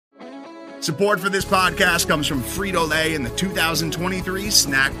Support for this podcast comes from Frito-Lay and the 2023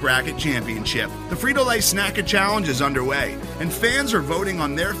 Snack Bracket Championship. The Frito-Lay Snack Challenge is underway, and fans are voting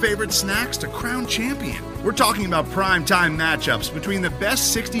on their favorite snacks to crown champion. We're talking about prime-time matchups between the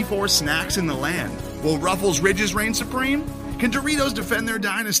best 64 snacks in the land. Will Ruffles Ridges reign supreme? Can Doritos defend their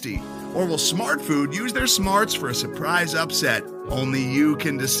dynasty? Or will Smart Food use their smarts for a surprise upset? Only you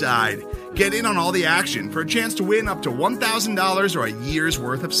can decide. Get in on all the action for a chance to win up to $1,000 or a year's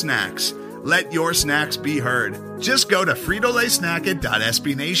worth of snacks. Let your snacks be heard. Just go to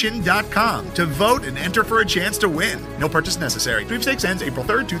fritolaysnacket.sbnation.com to vote and enter for a chance to win. No purchase necessary. Sweepstakes ends April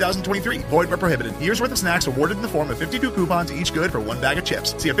 3rd, 2023. Void where prohibited. Year's worth of snacks awarded in the form of 52 coupons, each good for one bag of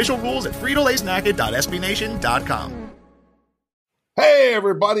chips. See official rules at fritolaysnacket.sbnation.com. Hey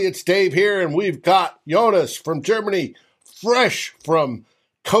everybody, it's Dave here, and we've got Jonas from Germany, fresh from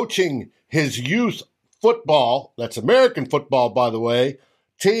coaching his youth football, that's American football by the way,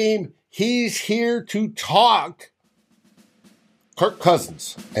 team. He's here to talk Kirk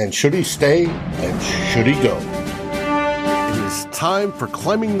Cousins, and should he stay and should he go? It is time for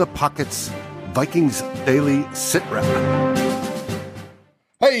Climbing the Pockets, Vikings Daily SITREP.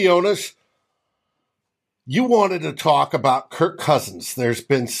 Hey Jonas, you wanted to talk about Kirk Cousins. There's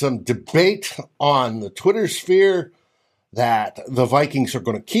been some debate on the Twitter sphere that the Vikings are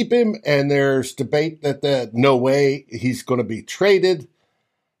going to keep him, and there's debate that no way he's going to be traded.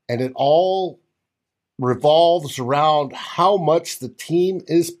 And it all revolves around how much the team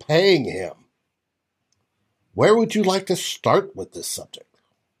is paying him. Where would you like to start with this subject?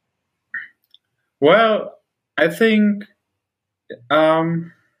 Well, I think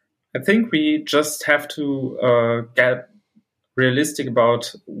we just have to get realistic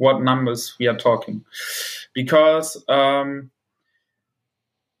about what numbers we are talking, because I've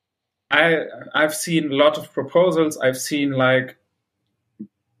seen a lot of proposals. I've seen like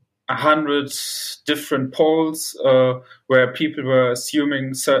 100 different polls where people were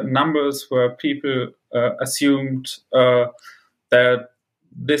assuming certain numbers, where people assumed that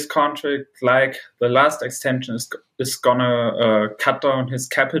this contract, like the last extension, is gonna cut down his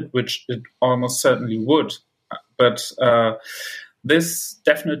cap hit, which it almost certainly would. But this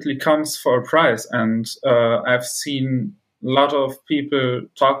definitely comes for a price, and I've seen a lot of people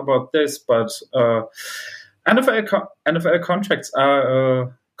talk about this. But NFL contracts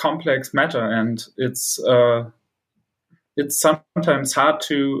are complex matter, and it's sometimes hard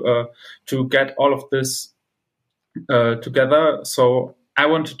to get all of this together. So I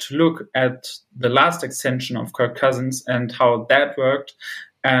wanted to look at the last extension of Kirk Cousins and how that worked,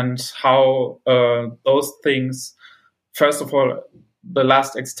 and how those things, first of all, the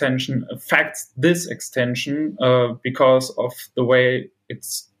last extension affects this extension because of the way it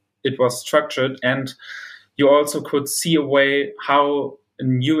was structured, and you also could see a way how a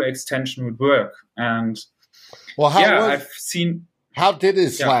new extension would work. And how did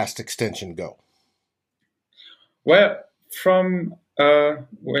his last extension go? Well, from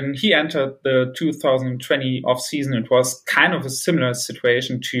when he entered the 2020 offseason, it was kind of a similar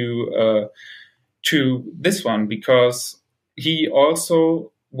situation to this one, because he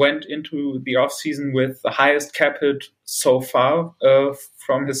also went into the offseason with the highest cap hit so far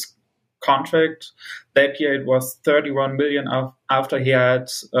from his contract. That year it was 31 million after he had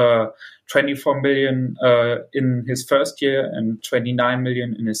 24 million in his first year and 29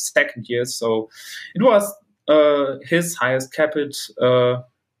 million in his second year. So it was his highest cap hit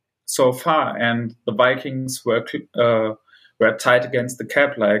so far, and the Vikings were tight against the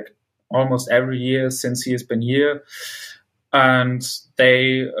cap like almost every year since he has been here, and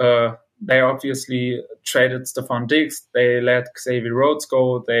they obviously traded Stephon Diggs. They let Xavier Rhodes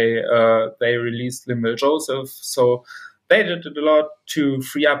go. They released Linval Joseph. So they did a lot to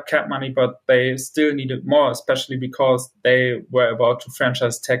free up cap money, but they still needed more, especially because they were about to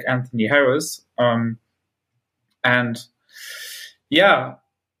franchise tag Anthony Harris.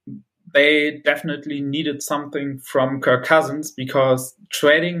 They definitely needed something from Kirk Cousins, because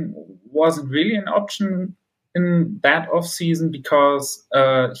trading wasn't really an option in that offseason, because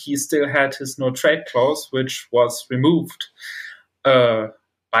he still had his no trade clause, which was removed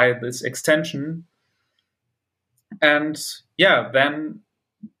by this extension. And then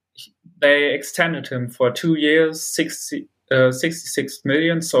they extended him for 2 years, 66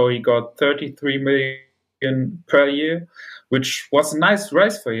 million. So he got 33 million per year, which was a nice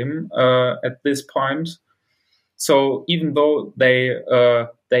rise for him at this point. So even though they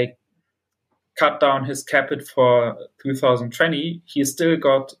cut down his cap hit for 2020, he still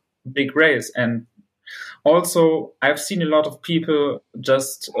got a big raise. And also, I've seen a lot of people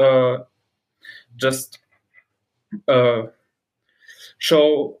just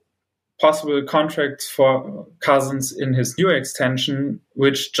show possible contracts for Cousins in his new extension,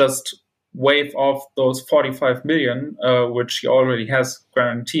 which just waive off those 45 million, which he already has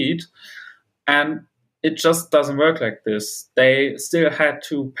guaranteed. And it just doesn't work like this. They still had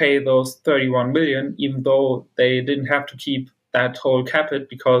to pay those 31 million, even though they didn't have to keep that whole cap hit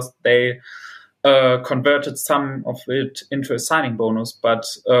because they converted some of it into a signing bonus. But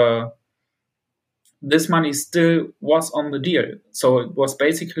this money still was on the deal. So it was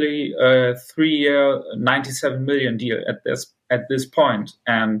basically a 3-year, 97 million deal at this point.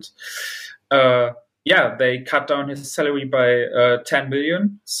 And they cut down his salary by 10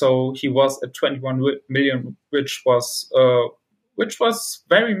 million. So he was at 21 million, which was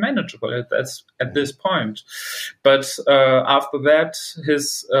very manageable at this point. But after that,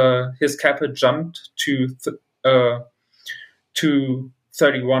 his cap had jumped to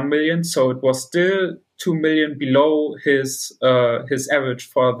 31 million. So it was still 2 million below his average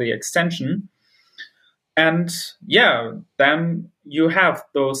for the extension. And then you have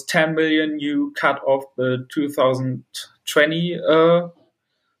those 10 million you cut off the 2020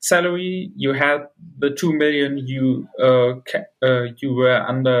 salary. You had the 2 million you were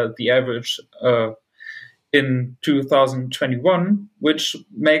under the average in 2021, which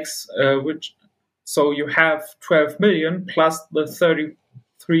makes so you have 12 million plus the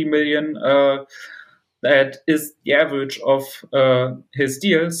 33 million that is the average of his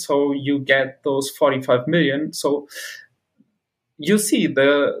deal. So you get those 45 million. So you see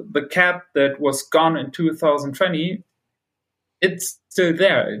the cap that was gone in 2020, it's still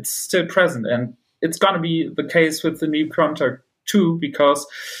there. It's still present. And it's going to be the case with the new contract too, because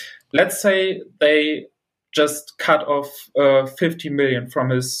let's say they just cut off 50 million from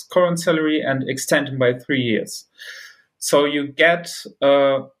his current salary and extend him by 3 years. So you get...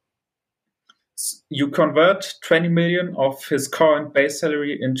 you convert 20 million of his current base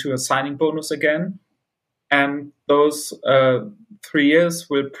salary into a signing bonus again. And those 3 years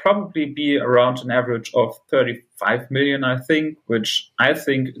will probably be around an average of 35 million, I think, which I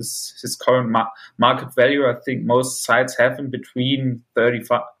think is his current market value. I think most sites have him between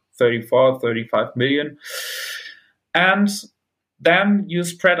 35 million. And then you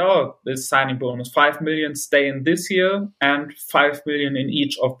spread out this signing bonus. 5 million stay in this year and 5 million in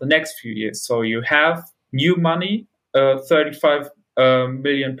each of the next few years. So you have new money, 35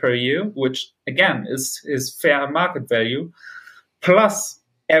 million per year, which again is fair market value, plus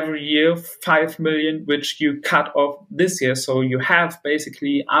every year 5 million, which you cut off this year. So you have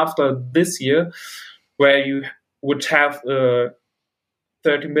basically after this year, where you would have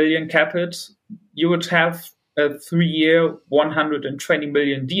 30 million cap hit, you would have a 3-year, 120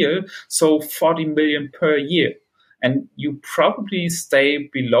 million deal, so 40 million per year. And you probably stay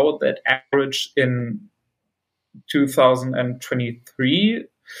below that average in 2023.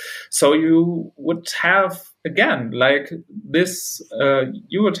 So you would have, again, like this,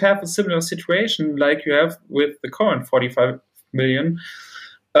 you would have a similar situation like you have with the current 45 million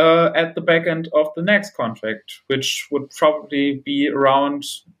at the back end of the next contract, which would probably be around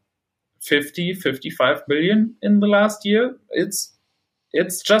 55 million in the last year. It's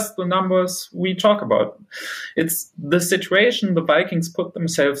just the numbers we talk about. It's the situation the Vikings put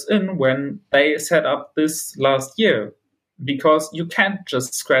themselves in when they set up this last year, because you can't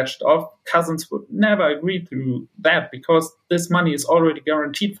just scratch it off. Cousins would never agree to that because this money is already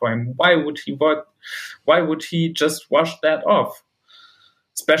guaranteed for him. Why would he just wash that off?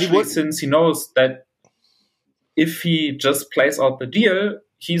 Especially since he knows that if he just plays out the deal,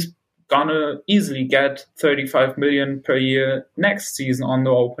 he's gonna easily get 35 million per year next season on the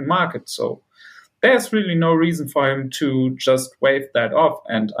open market. So there's really no reason for him to just waive that off.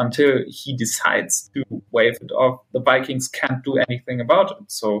 And until he decides to waive it off, the Vikings can't do anything about it.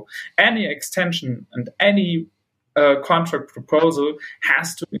 So any extension and any contract proposal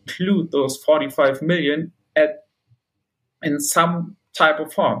has to include those 45 million in some type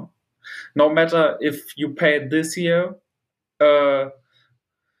of form. No matter if you pay it this year,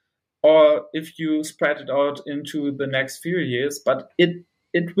 or if you spread it out into the next few years, but it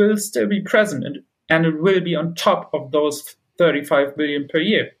will still be present and it will be on top of those 35 million per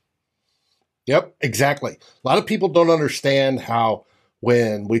year. Yep, exactly. A lot of people don't understand how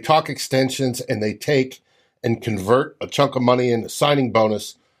when we talk extensions and they take and convert a chunk of money into signing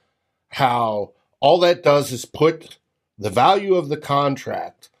bonus, how all that does is put the value of the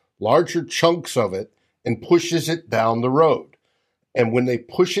contract, larger chunks of it, and pushes it down the road. And when they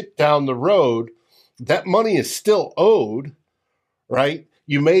push it down the road, that money is still owed, right?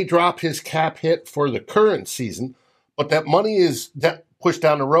 You may drop his cap hit for the current season, but that money is that pushed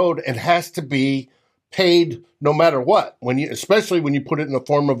down the road and has to be paid no matter what, especially when you put it in the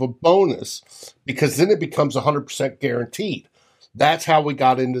form of a bonus, because then it becomes 100% guaranteed. That's how we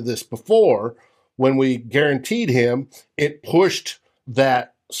got into this before. When we guaranteed him, it pushed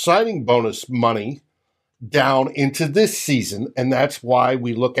that signing bonus money down into this season, and that's why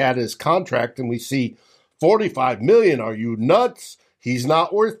we look at his contract and we see $45 million. Are you nuts? He's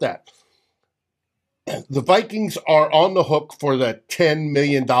not worth that. The Vikings are on the hook for that $10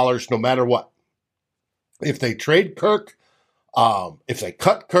 million no matter what. If they trade Kirk, if they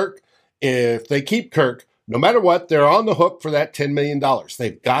cut Kirk, if they keep Kirk, no matter what, they're on the hook for that $10 million.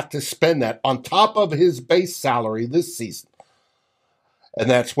 They've got to spend that on top of his base salary this season. And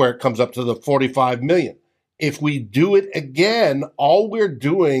that's where it comes up to the $45 million. If we do it again, all we're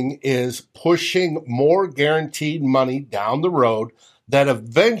doing is pushing more guaranteed money down the road that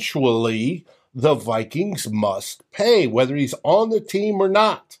eventually the Vikings must pay, whether he's on the team or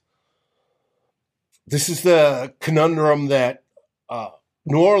not. This is the conundrum that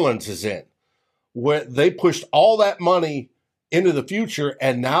New Orleans is in, where they pushed all that money into the future,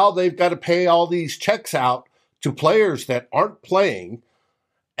 and now they've got to pay all these checks out to players that aren't playing,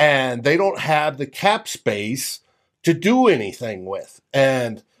 and they don't have the cap space to do anything with.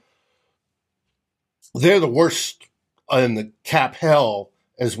 And they're the worst in the cap hell,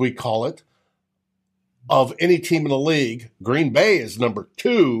 as we call it, of any team in the league. Green Bay is number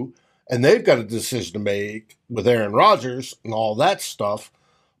 2, and they've got a decision to make with Aaron Rodgers and all that stuff.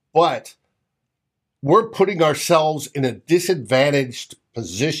 But we're putting ourselves in a disadvantaged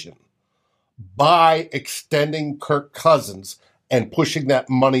position by extending Kirk Cousins and pushing that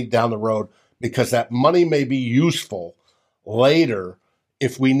money down the road, because that money may be useful later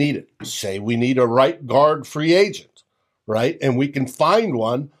if we need it. Say we need a right guard free agent, right? And we can find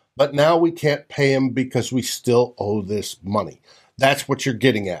one, but now we can't pay him because we still owe this money. That's what you're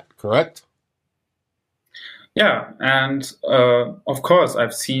getting at, correct? Yeah, and of course,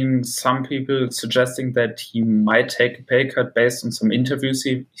 I've seen some people suggesting that he might take a pay cut based on some interviews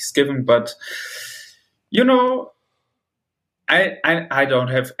he's given, but, you know, I don't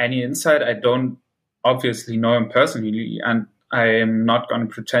have any insight. I don't obviously know him personally, and I am not going to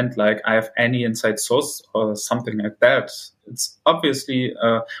pretend like I have any inside source or something like that. It's obviously,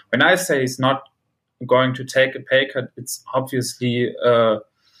 when I say he's not going to take a pay cut, it's obviously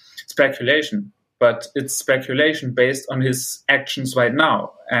speculation. But it's speculation based on his actions right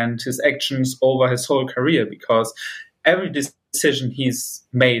now and his actions over his whole career, because every decision he's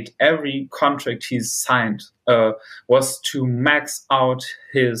made, every contract he's signed was to max out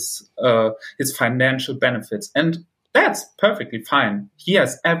his financial benefits. And that's perfectly fine. He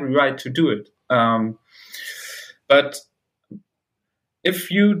has every right to do it. But if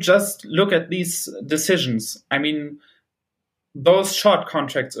you just look at these decisions, I mean, those short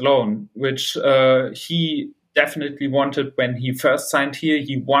contracts alone, which he definitely wanted when he first signed here,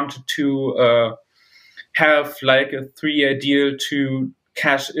 he wanted to have like a 3-year deal to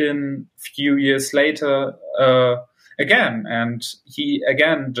cash in a few years later again. And he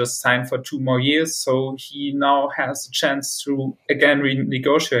again just signed for 2 more years. So he now has a chance to again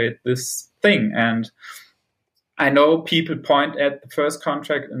renegotiate this thing. And I know people point at the first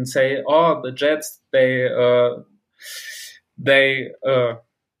contract and say, oh, the Jets, they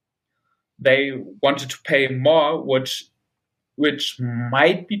wanted to pay more, which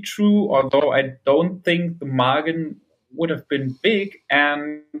might be true, although I don't think the margin would have been big.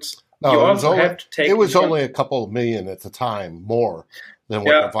 And no, you also have to take... It was only a couple of million at the time, more than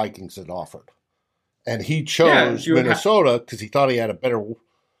what the Vikings had offered. And he chose Minnesota because he thought he had a better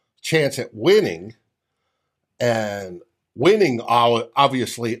chance at winning. And winning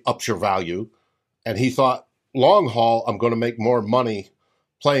obviously ups your value. And he thought, long haul, I'm going to make more money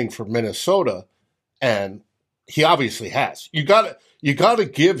playing for Minnesota, and he obviously has. You got to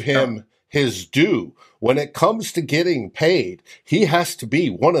give him his due. When it comes to getting paid, he has to be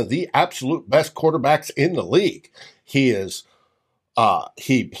one of the absolute best quarterbacks in the league. He is.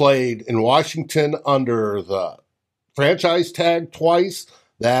 He played in Washington under the franchise tag twice.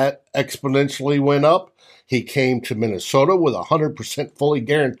 That exponentially went up. He came to Minnesota with a 100% fully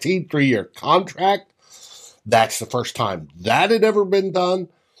guaranteed 3-year contract. That's the first time that had ever been done.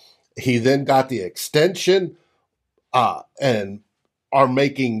 He then got the extension and are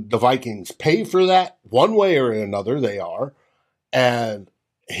making the Vikings pay for that one way or another. They are. And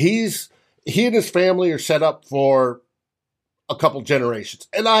he and his family are set up for a couple generations.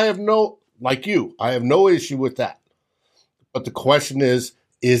 And I have no issue with that. But the question is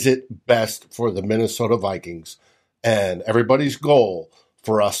it best for the Minnesota Vikings and everybody's goal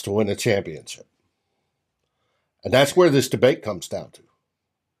for us to win a championship? And that's where this debate comes down to.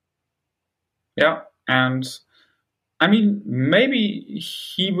 Yeah, And I mean, maybe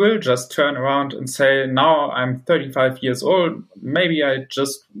he will just turn around and say, now I'm 35 years old. Maybe I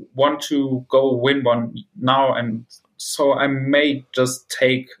just want to go win one now. And so I may just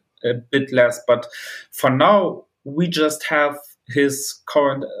take a bit less. But for now, we just have his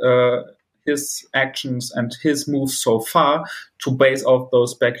current, his actions and his moves so far to base off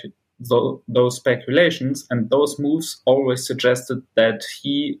those speculations. And those moves always suggested that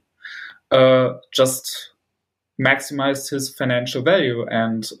he just maximized his financial value,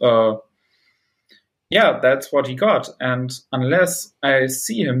 and that's what he got. And unless I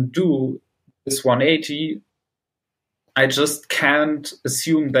see him do this 180, I just can't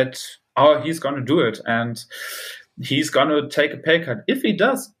assume that he's gonna do it and he's gonna take a pay cut. If he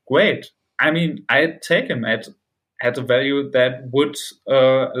does, great. I mean, I'd take him at a value that would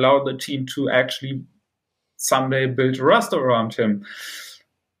allow the team to actually someday build a roster around him.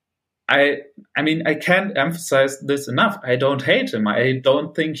 I mean, I can't emphasize this enough. I don't hate him. I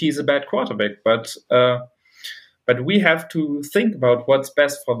don't think he's a bad quarterback, but we have to think about what's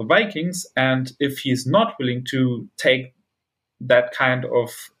best for the Vikings. And if he's not willing to take that kind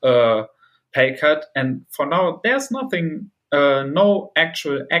of pay cut, and for now, there's nothing, no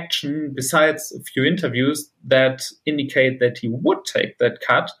actual action besides a few interviews that indicate that he would take that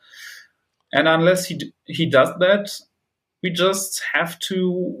cut. And unless he does that, we just have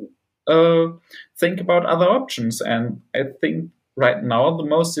to think about other options. And I think right now the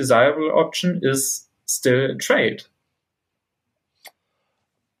most desirable option is still a trade.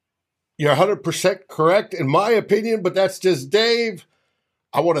 You're 100% correct in my opinion, but that's just Dave.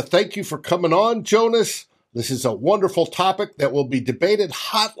 I want to thank you for coming on, Jonas. This is a wonderful topic that will be debated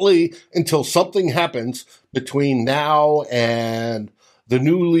hotly until something happens between now and the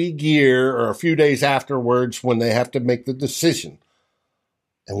new league year or a few days afterwards when they have to make the decision.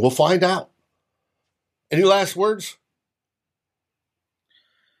 And we'll find out. Any last words?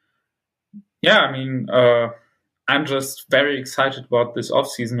 Yeah, I mean, I'm just very excited about this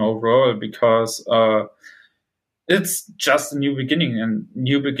offseason overall because it's just a new beginning, and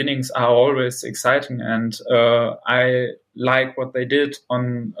new beginnings are always exciting. And I like what they did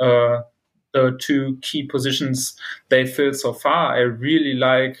on the two key positions they filled so far. I really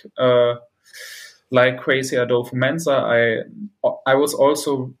like Kwesi Adolfo-Mensah. I was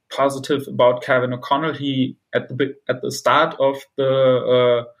also positive about Kevin O'Connell. He at the start of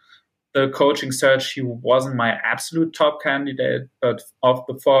the coaching search, he wasn't my absolute top candidate, but of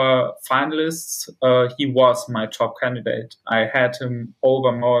the four finalists, he was my top candidate. I had him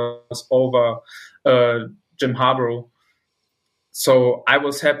over Morris, over Jim Harbaugh. So I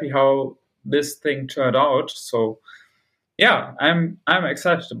was happy how this thing turned out. So yeah, I'm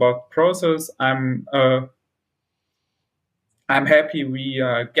excited about the process. I'm happy we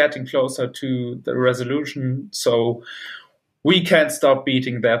are getting closer to the resolution, so we can't stop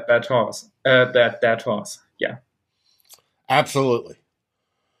beating that dead horse. Yeah, absolutely.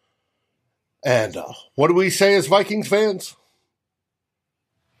 And what do we say as Vikings fans?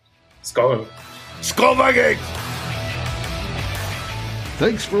 Skol. Skol Vikings!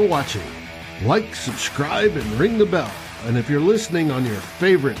 Thanks for watching. Like, subscribe, and ring the bell. And if you're listening on your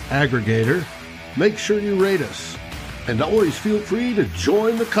favorite aggregator, make sure you rate us. And always feel free to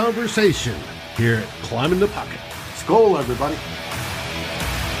join the conversation here at Climbing the Pocket. Skol, everybody.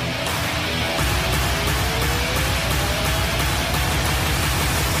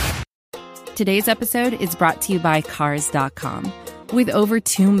 Today's episode is brought to you by Cars.com. With over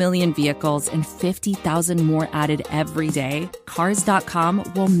 2 million vehicles and 50,000 more added every day,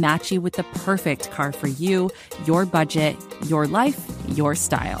 Cars.com will match you with the perfect car for you, your budget, your life, your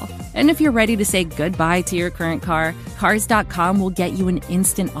style. And if you're ready to say goodbye to your current car, Cars.com will get you an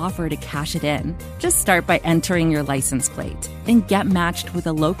instant offer to cash it in. Just start by entering your license plate and get matched with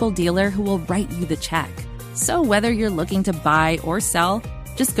a local dealer who will write you the check. So whether you're looking to buy or sell,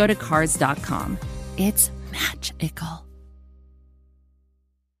 just go to Cars.com. It's magical.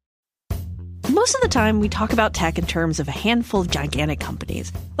 Most of the time, we talk about tech in terms of a handful of gigantic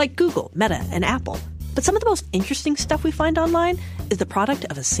companies, like Google, Meta, and Apple. But some of the most interesting stuff we find online is the product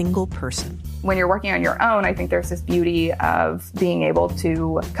of a single person. When you're working on your own, I think there's this beauty of being able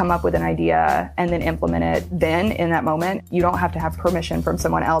to come up with an idea and then implement it then in that moment. You don't have to have permission from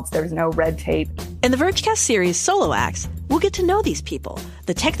someone else. There's no red tape. In the Vergecast series Solo Acts, we'll get to know these people,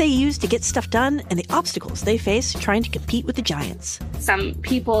 the tech they use to get stuff done, and the obstacles they face trying to compete with the giants. Some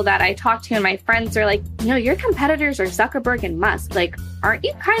people that I talk to and my friends are like, your competitors are Zuckerberg and Musk. Like, aren't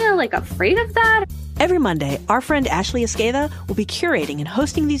you kind of afraid of that? Every Monday, our friend Ashley Esqueda will be curating and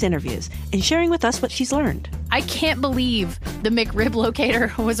hosting these interviews and sharing with us what she's learned. I can't believe the McRib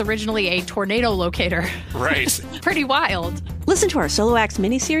locator was originally a tornado locator. Right. Pretty wild. Listen to our Solo Acts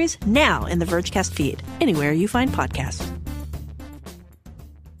miniseries now in the Vergecast feed, anywhere you find podcasts.